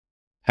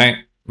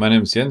Hi, my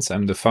name is Jens.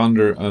 I'm the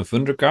founder of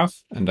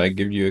WunderGraph, and I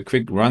give you a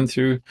quick run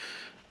through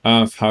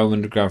of how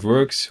WunderGraph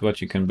works,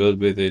 what you can build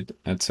with it,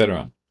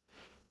 etc.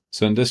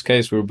 So in this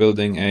case, we're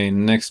building a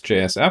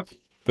NextJS app,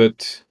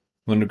 but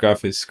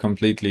WunderGraph is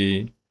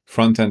completely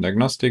front-end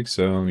agnostic,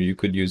 so you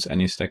could use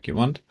any stack you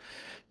want.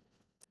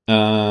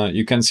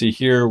 You can see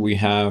here we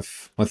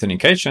have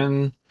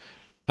authentication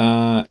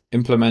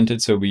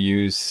implemented, so we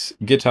use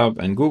GitHub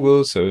and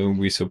Google, so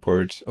we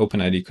support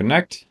OpenID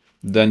Connect.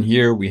 Then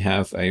here we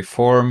have a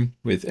form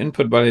with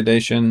input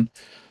validation,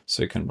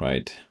 so you can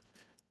write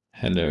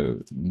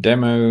hello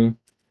demo,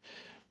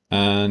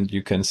 and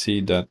you can see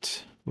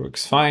that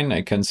works fine.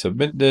 I can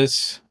submit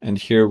this, and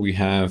here we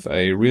have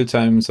a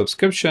real-time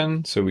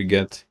subscription, so we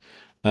get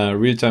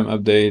real-time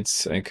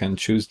updates. I can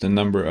choose the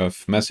number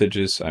of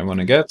messages I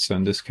want to get, so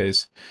in this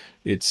case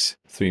it's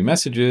 3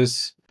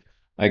 messages.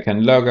 I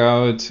can log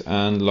out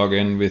and log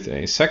in with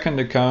a second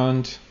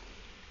account.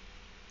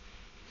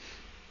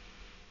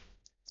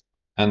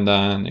 And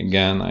then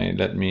again,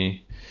 let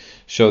me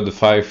show the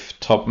 5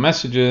 top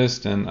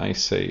messages. Then I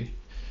say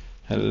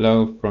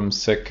hello from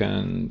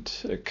second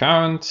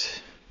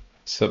account,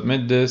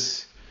 submit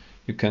this.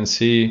 You can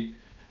see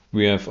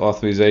we have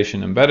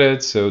authorization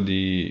embedded. So the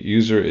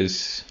user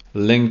is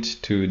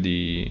linked to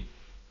the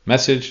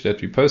message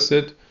that we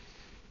posted.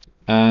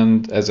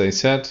 And as I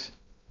said,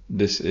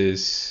 this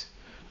is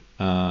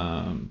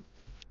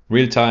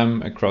real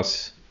time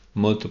across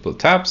multiple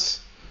tabs.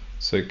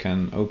 So you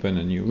can open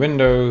a new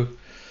window.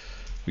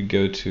 We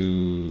go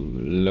to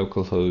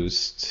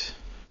localhost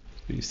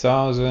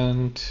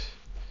 3000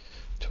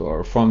 to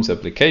our forms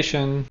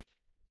application.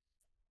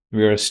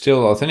 We are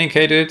still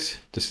authenticated.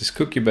 This is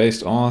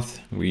cookie-based auth.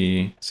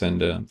 We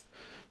send a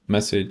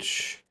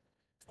message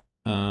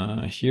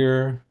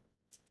here.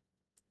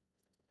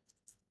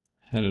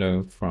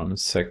 Hello from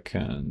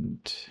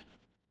second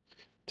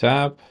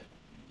tab.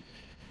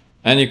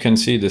 And you can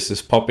see this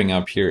is popping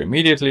up here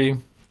immediately.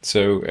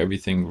 So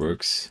everything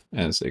works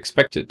as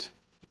expected.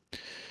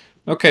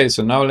 Okay,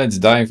 so now let's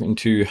dive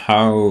into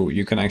how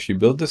you can actually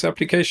build this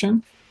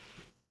application.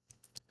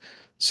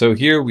 So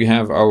here we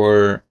have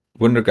our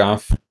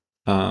WunderGraph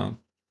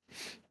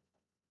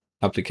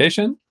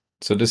application.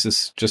 So this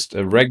is just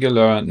a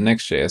regular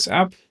Next.js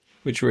app,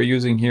 which we're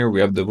using here.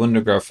 We have the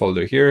WunderGraph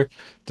folder here.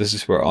 This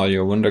is where all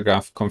your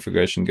WunderGraph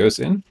configuration goes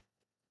in.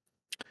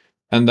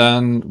 And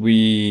then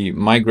we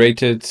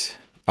migrated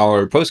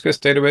our Postgres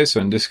database. So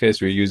in this case,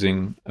 we're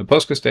using a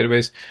Postgres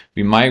database.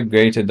 We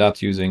migrated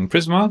that using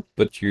Prisma,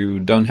 but you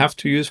don't have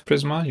to use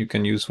Prisma. You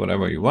can use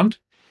whatever you want.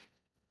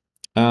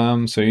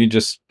 So you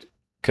just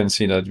can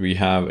see that we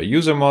have a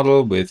user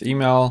model with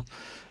email,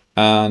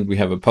 and we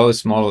have a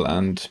post model,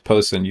 and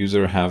post and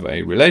user have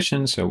a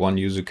relation. So one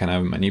user can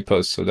have many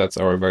posts. So that's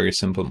our very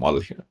simple model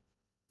here.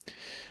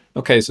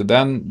 Okay, so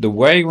then the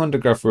way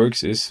WunderGraph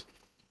works is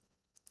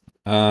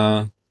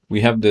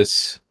we have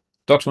this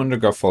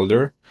 .WunderGraph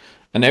folder,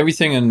 and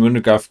everything in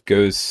WunderGraph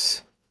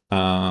goes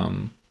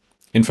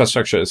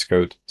infrastructure as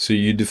code. So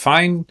you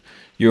define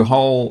your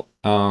whole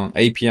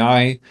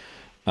API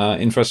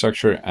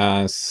infrastructure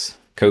as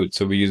code.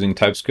 So we're using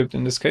TypeScript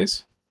in this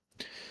case.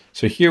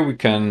 So here we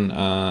can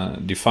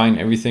define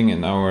everything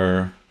in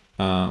our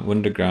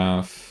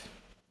WunderGraph.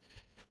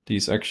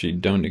 These actually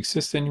don't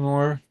exist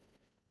anymore.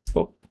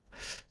 Oh.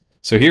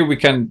 So here we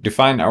can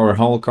define our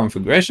whole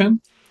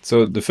configuration.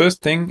 So the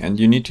first thing, and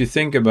you need to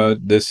think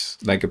about this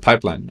like a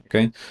pipeline,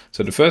 okay?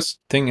 So the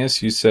first thing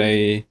is you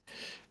say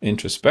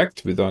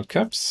introspect without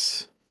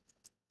caps.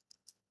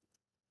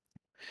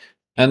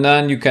 And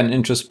then you can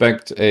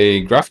introspect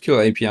a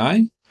GraphQL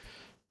API,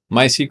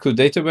 MySQL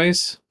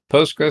database,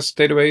 Postgres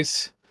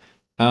database.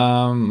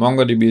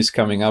 MongoDB is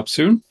coming up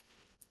soon.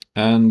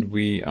 And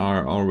we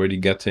are already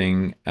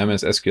getting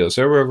MS SQL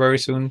Server very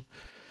soon.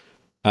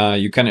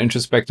 You can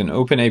introspect an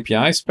Open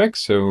API spec,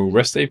 so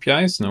REST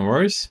APIs, no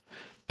worries.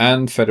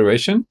 And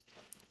federation.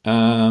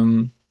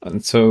 And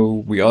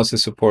so we also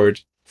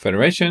support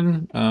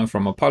federation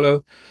from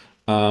Apollo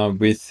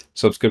with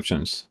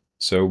subscriptions.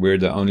 So we're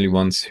the only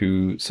ones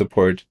who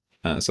support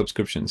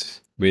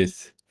subscriptions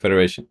with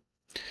federation.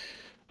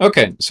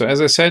 Okay, so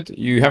as I said,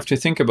 you have to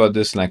think about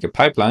this like a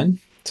pipeline.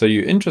 So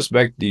you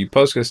introspect the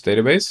Postgres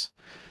database.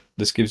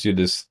 This gives you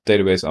this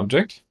database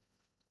object.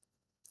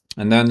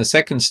 And then the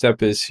second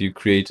step is you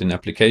create an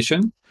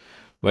application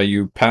where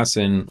you pass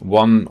in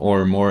one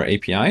or more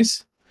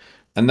APIs.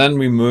 And then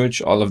we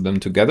merge all of them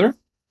together.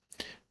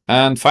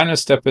 And final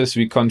step is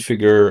we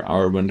configure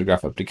our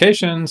WunderGraph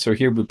application. So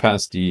here we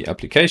pass the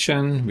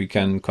application. We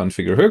can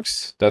configure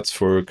hooks. That's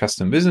for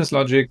custom business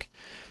logic.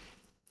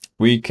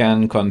 We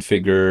can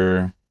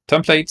configure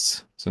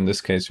templates. So in this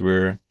case,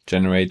 we're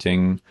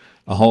generating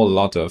a whole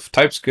lot of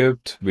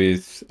TypeScript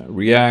with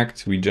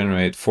React. We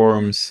generate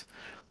forms,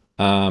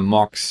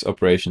 mocks,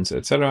 operations,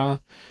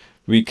 etc.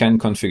 We can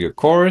configure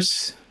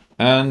cores,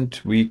 and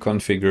we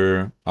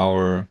configure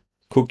our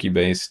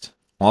cookie-based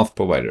auth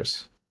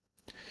providers.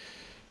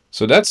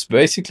 So that's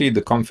basically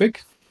the config.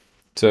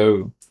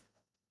 So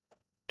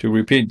to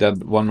repeat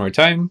that one more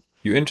time,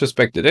 you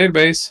introspect the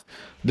database,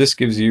 This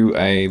gives you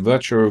a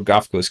virtual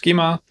GraphQL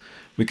schema.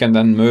 We can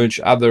then merge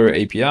other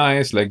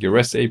APIs like your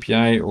REST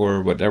API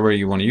or whatever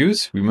you want to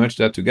use. We merge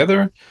that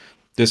together.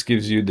 This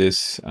gives you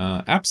this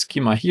app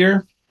schema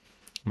here,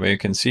 where you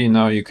can see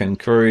now you can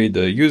query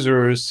the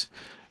users.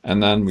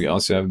 And then we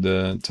also have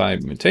the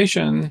type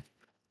mutation.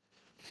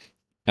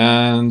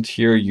 And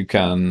here you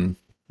can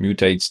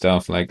mutate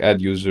stuff like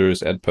add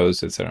users, add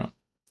posts, etc.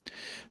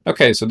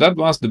 Okay, so that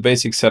was the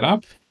basic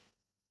setup.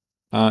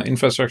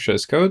 Infrastructure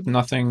as code,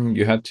 nothing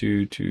you had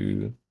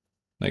to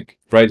like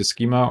write a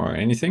schema or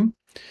anything.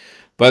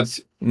 But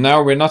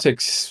now we're not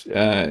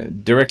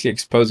directly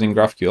exposing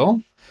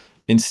GraphQL.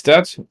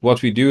 Instead,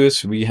 what we do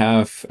is we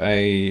have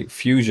a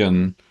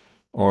fusion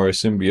or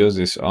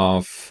symbiosis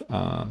of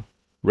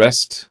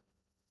REST,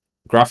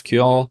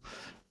 GraphQL,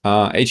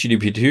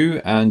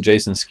 HTTP2, and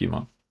JSON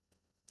schema.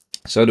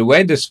 So the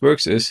way this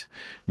works is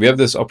we have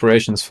this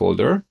operations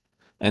folder,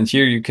 and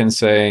here you can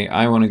say,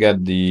 I want to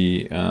get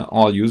the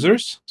all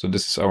users. So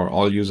this is our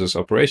all users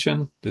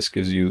operation. This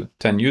gives you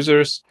 10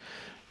 users.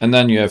 And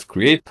then you have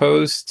create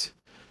post,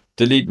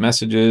 delete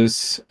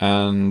messages,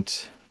 and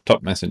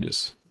top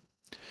messages.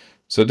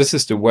 So this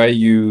is the way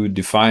you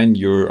define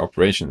your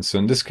operations. So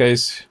in this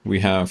case,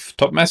 we have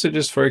top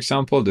messages, for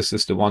example. This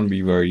is the one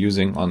we were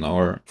using on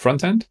our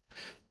front end.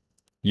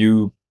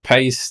 You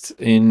paste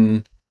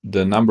in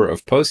the number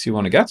of posts you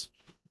want to get.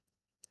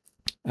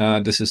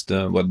 This is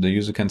what the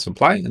user can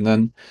supply, and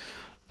then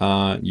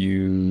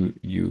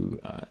you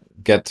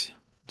get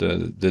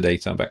the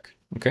data back.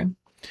 Okay.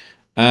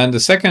 And the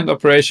second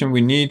operation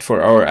we need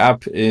for our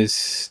app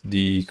is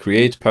the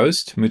create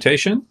post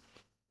mutation.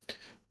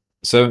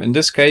 So in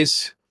this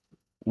case,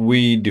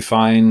 we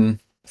define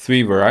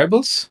 3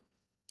 variables.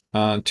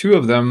 2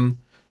 of them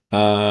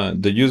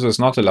the user is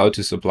not allowed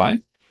to supply.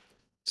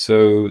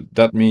 So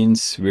that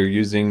means we're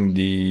using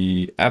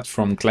the add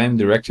from claim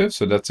directive.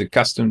 So that's a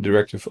custom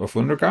directive of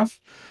WunderGraph.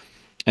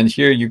 And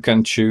here you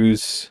can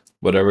choose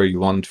whatever you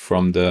want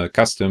from the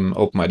custom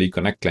OpenID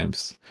Connect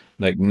claims,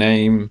 like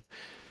name,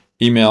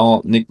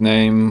 email,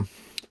 nickname,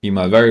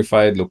 email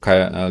verified,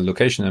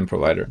 location, and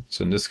provider.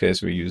 So in this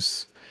case, we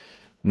use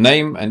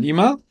name and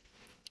email.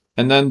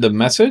 And then the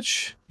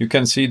message, you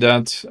can see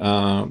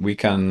that we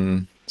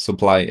can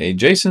supply a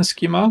JSON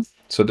schema.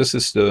 So this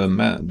is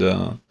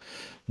the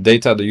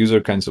data the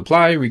user can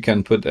supply. We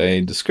can put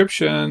a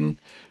description,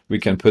 we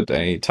can put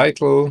a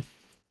title,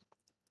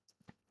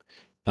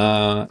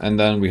 and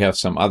then we have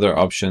some other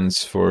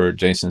options for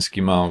JSON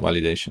schema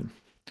validation.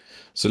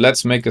 So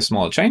let's make a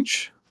small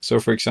change. So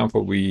for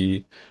example,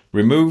 we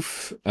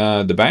remove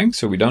the bank,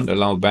 so we don't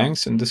allow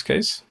banks in this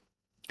case.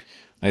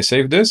 I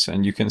save this,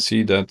 and you can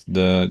see that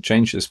the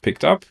change is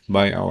picked up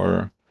by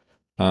our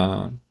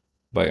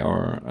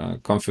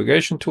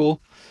configuration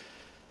tool.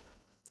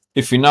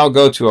 If we now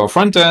go to our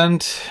front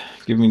end,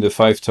 give me the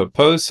 5 top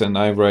posts, and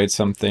I write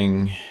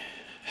something,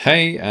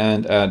 hey,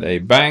 and add a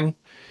bang,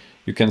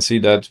 you can see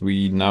that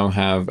we now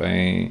have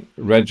a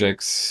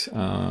regex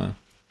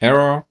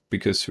error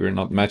because we're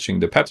not matching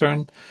the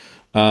pattern.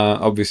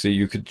 Obviously,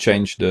 you could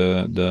change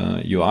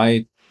the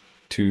UI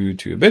to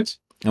a bit.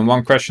 And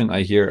one question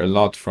I hear a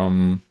lot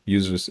from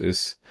users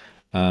is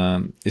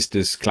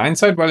this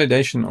client-side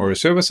validation or a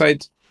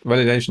server-side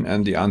validation?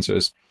 And the answer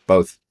is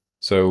both.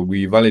 So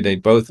we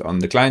validate both on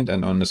the client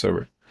and on the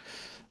server.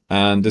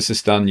 And this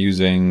is done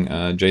using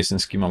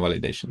JSON schema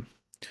validation.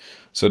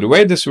 So the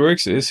way this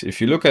works is if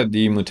you look at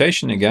the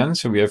mutation again,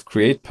 so we have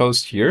create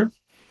post here.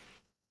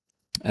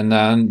 And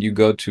then you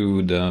go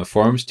to the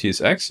forms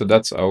TSX. So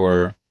that's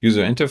our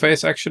user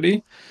interface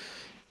actually.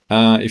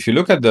 If you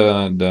look at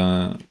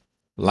the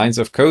lines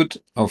of code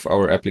of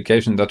our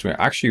application that we're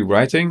actually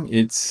writing,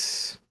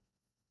 it's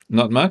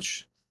not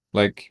much,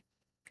 like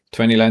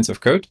 20 lines of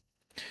code.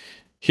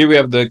 Here we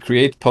have the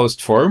create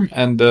post form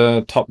and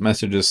the top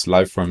messages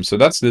live form. So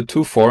that's the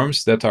 2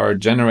 forms that are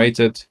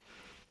generated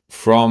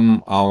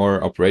from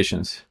our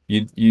operations.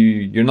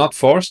 You're not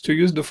forced to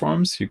use the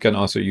forms. You can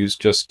also use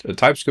just a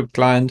TypeScript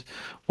client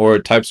or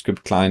a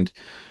TypeScript client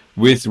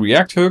with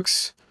React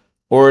hooks,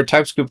 or a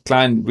TypeScript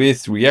client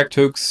with React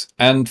hooks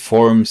and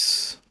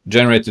forms,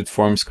 generated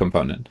forms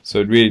component.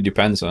 So it really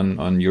depends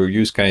on your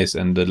use case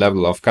and the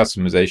level of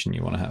customization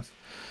you want to have.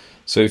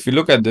 So if you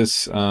look at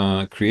this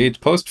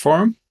create post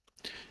form,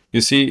 you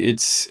see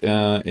it's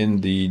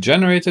in the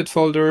generated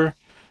folder,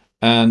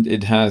 and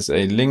it has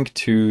a link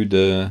to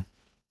the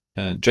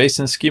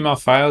JSON schema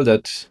file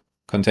that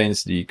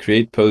contains the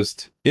create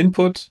post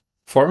input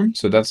form.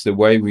 So that's the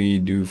way we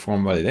do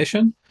form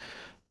validation.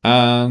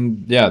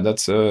 And yeah,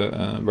 that's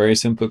a very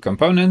simple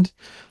component.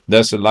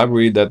 There's a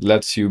library that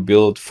lets you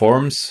build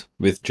forms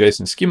with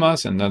JSON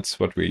schemas, and that's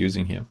what we're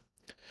using here.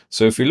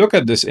 So if we look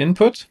at this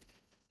input,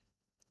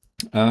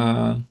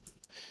 let's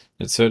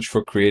search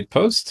for create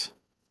post.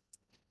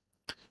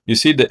 You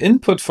see the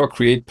input for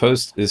create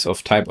post is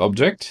of type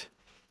object.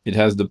 It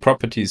has the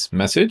properties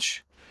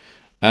message,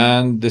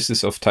 and this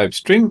is of type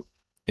string.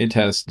 It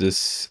has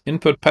this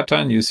input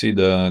pattern. You see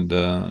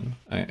the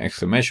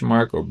exclamation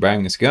mark or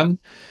bang is gone.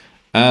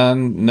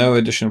 and no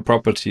additional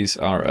properties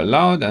are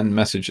allowed, and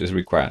message is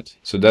required.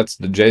 So that's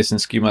the JSON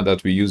schema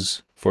that we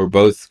use for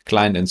both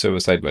client and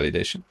server-side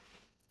validation.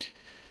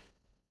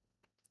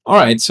 All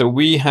right, so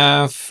we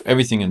have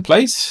everything in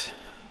place.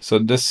 So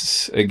this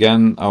is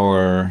again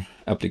our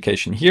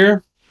application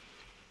here.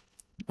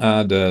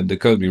 The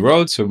code we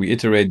wrote. So we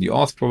iterate the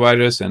auth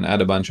providers and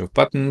add a bunch of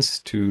buttons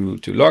to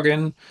log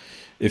in.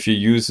 If you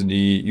use the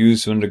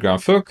use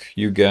WunderGraph hook,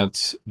 you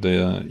get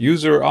the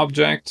user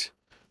object,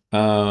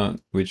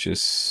 which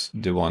is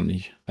the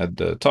one at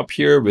the top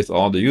here with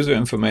all the user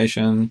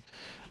information.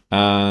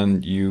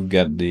 And you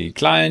get the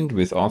client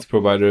with auth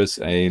providers,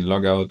 a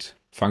logout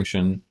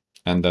function,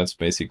 and that's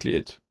basically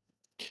it.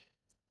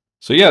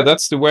 So yeah,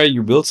 that's the way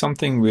you build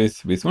something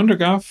with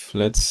WunderGraph.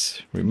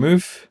 Let's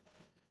remove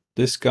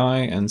this guy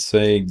and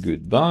say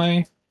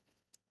goodbye.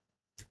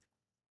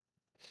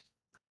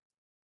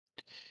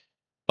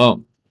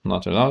 Oh,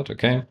 not allowed.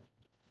 Okay.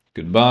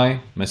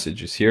 Goodbye.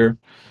 Message is here.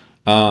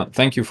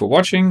 Thank you for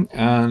watching.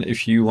 And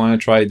if you want to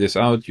try this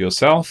out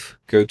yourself,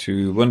 go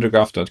to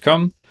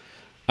wundergraph.com.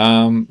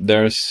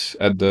 There's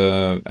at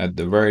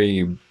the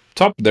very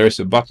top, there's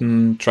a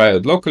button, try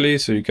it locally.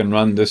 So you can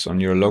run this on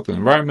your local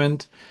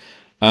environment.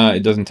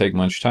 It doesn't take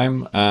much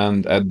time.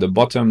 And at the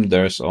bottom,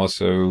 there's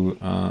also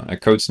a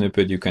code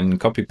snippet. You can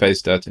copy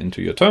paste that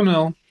into your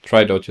terminal,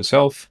 try it out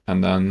yourself.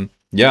 And then,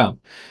 yeah,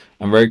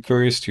 I'm very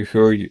curious to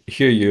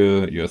hear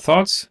your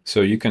thoughts.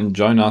 So you can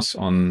join us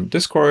on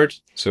Discord.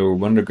 So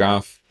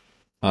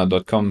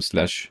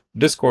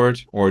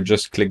wundergraph.com/Discord, or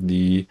just click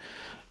the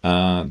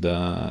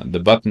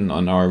button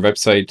on our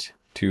website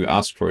to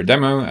ask for a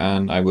demo.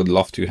 And I would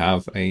love to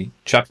have a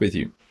chat with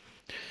you.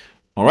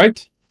 All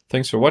right.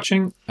 Thanks for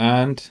watching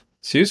and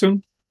see you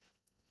soon.